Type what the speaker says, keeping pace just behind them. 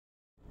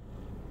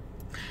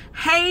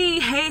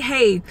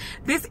Hey,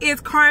 this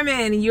is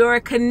Carmen, your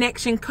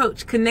connection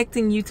coach,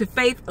 connecting you to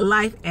faith,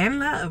 life, and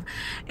love.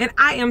 And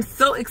I am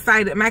so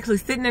excited. I'm actually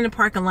sitting in the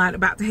parking lot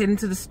about to head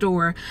into the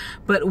store,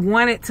 but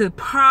wanted to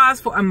pause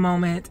for a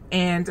moment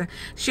and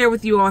share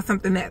with you all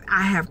something that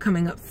I have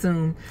coming up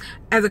soon.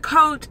 As a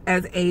coach,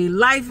 as a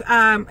life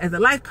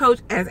coach,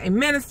 as a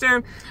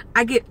minister,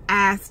 I get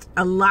asked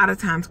a lot of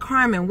times,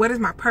 Carmen, what is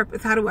my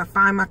purpose? How do I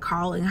find my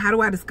calling? How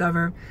do I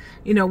discover,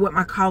 what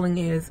my calling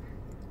is?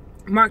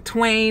 Mark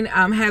Twain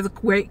has a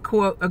great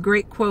quote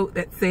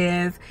that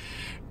says,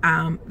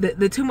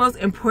 the two most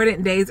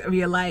important days of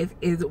your life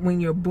is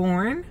when you're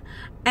born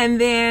and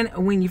then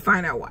when you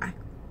find out why.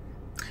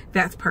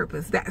 That's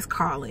purpose. That's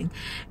calling.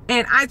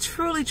 And I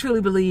truly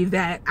believe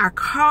that our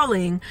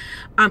calling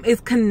is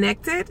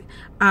connected.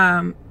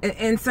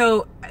 And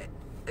so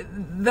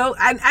though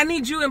I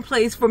need you in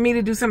place for me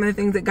to do some of the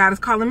things that God is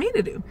calling me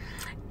to do.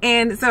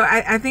 And so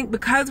I think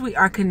because we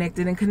are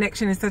connected, and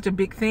connection is such a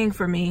big thing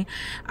for me,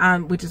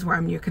 which is why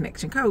I'm your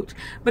connection coach,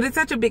 but it's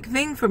such a big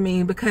thing for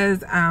me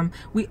because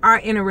we are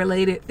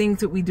interrelated.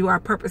 Things that we do,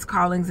 our purpose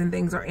callings and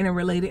things are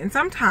interrelated and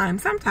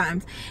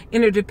sometimes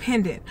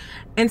interdependent.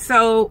 And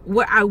so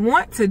what I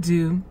want to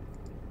do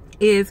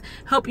is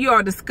help you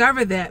all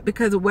discover that,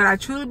 because of what I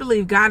truly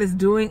believe God is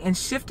doing and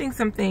shifting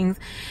some things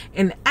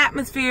in the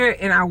atmosphere,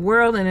 in our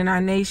world, and in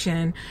our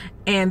nation.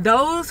 And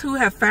those who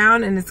have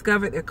found and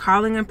discovered their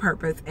calling and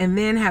purpose, and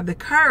then have the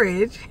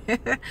courage,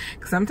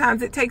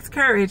 sometimes it takes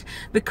courage,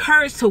 the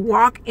courage to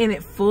walk in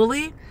it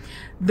fully,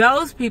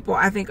 those people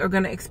I think are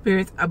going to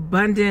experience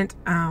abundant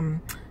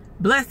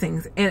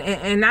blessings,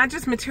 and not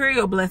just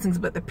material blessings,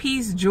 but the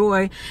peace,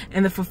 joy,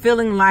 and the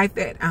fulfilling life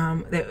that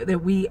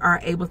that we are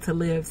able to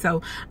live.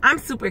 So I'm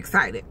super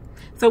excited.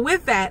 So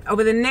with that,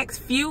 over the next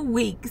few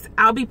weeks,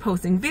 I'll be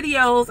posting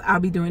videos, I'll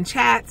be doing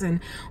chats, and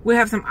we'll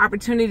have some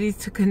opportunities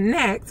to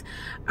connect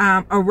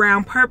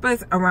around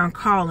purpose, around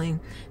calling.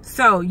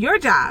 So your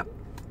job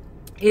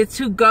is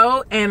to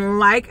go and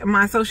like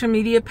my social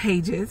media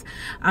pages.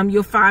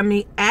 You'll find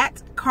me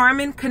at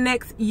Carmen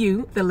Connects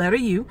You, the letter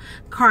U,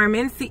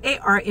 Carmen,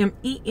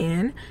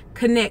 C-A-R-M-E-N,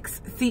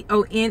 Connects,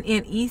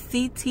 C-O-N-N-E-C-T-S,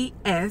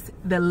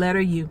 the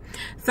letter U.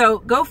 So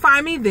go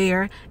find me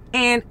there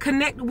and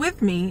connect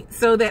with me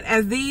so that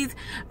as these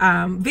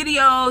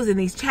videos and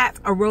these chats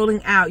are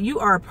rolling out, you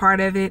are a part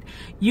of it.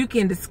 You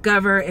can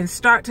discover and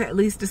start to at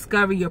least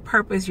discover your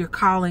purpose, your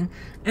calling,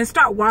 and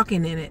start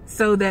walking in it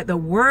so that the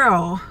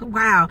world,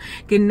 wow,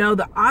 can know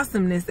the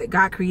awesomeness that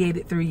God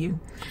created through you.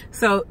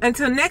 So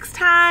until next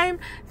time,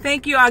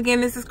 thank you all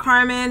again. This is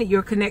Carmen,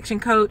 your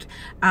connection coach.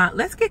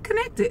 Let's get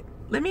connected.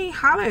 Let me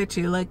holler at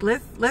you. Like,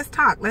 let's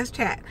talk, let's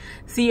chat.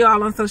 See you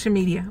all on social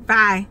media.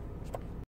 Bye.